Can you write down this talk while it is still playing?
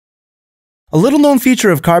A little known feature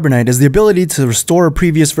of Carbonite is the ability to restore a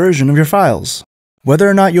previous version of your files. Whether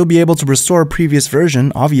or not you'll be able to restore a previous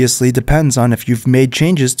version obviously depends on if you've made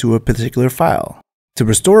changes to a particular file. To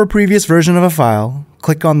restore a previous version of a file,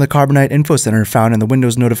 click on the Carbonite Info Center found in the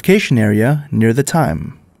Windows notification area near the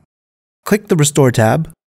time. Click the Restore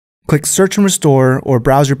tab. Click Search and Restore or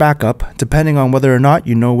Browse your backup depending on whether or not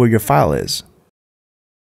you know where your file is.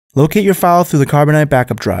 Locate your file through the Carbonite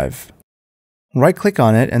backup drive. Right-click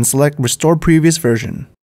on it and select Restore Previous Version.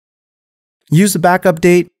 Use the backup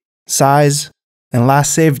date, size, and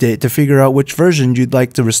last save date to figure out which version you'd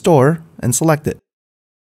like to restore and select it.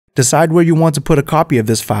 Decide where you want to put a copy of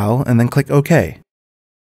this file and then click OK.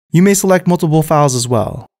 You may select multiple files as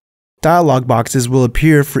well. Dialog boxes will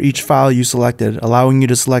appear for each file you selected, allowing you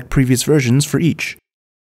to select previous versions for each.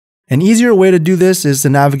 An easier way to do this is to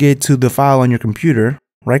navigate to the file on your computer,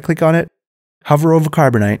 right-click on it, hover over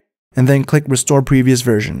Carbonite, and then click Restore Previous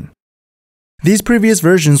Version. These previous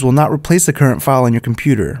versions will not replace the current file on your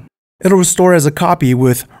computer. It'll restore as a copy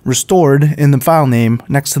with Restored in the file name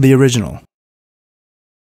next to the original.